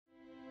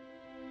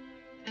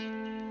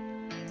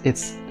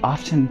it's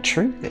often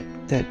true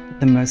that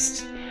the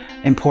most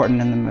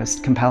important and the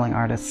most compelling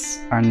artists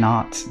are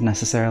not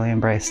necessarily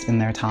embraced in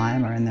their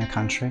time or in their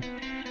country.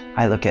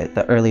 I look at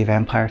the early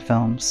vampire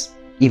films,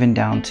 even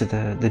down to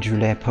the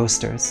Droulet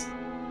posters,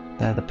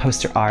 the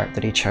poster art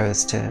that he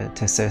chose to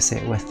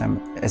associate with them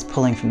as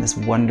pulling from this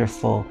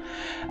wonderful,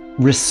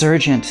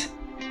 resurgent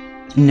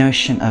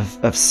notion of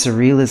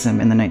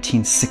surrealism in the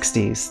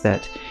 1960s,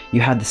 that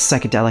you had the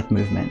psychedelic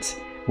movement,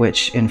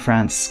 which in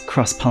France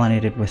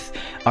cross-pollinated with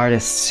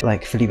artists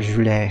like Philippe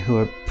Joulet, who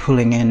are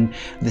pulling in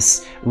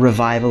this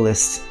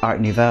revivalist Art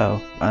Nouveau,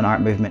 an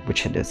art movement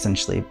which had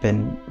essentially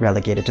been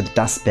relegated to the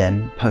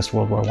dustbin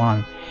post-World War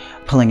I,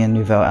 pulling in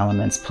Nouveau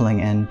elements,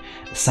 pulling in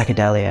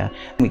psychedelia.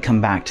 We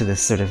come back to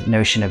this sort of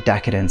notion of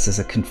decadence as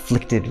a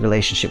conflicted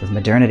relationship with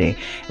modernity.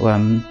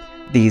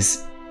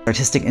 These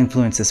artistic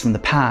influences from the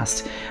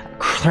past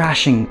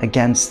crashing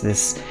against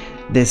this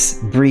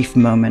brief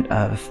moment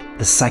of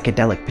the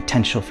psychedelic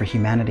potential for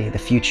humanity, the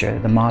future,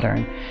 the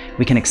modern.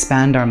 We can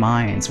expand our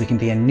minds. We can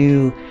be a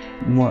new,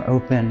 more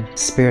open,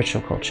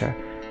 spiritual culture.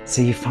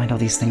 So you find all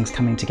these things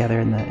coming together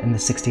in the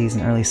 60s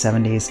and early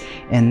 70s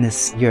in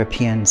this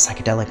European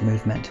psychedelic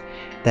movement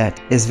that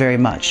is very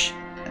much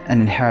an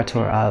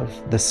inheritor of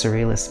the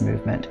surrealist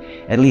movement,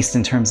 at least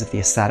in terms of the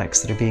aesthetics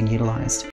that are being utilized.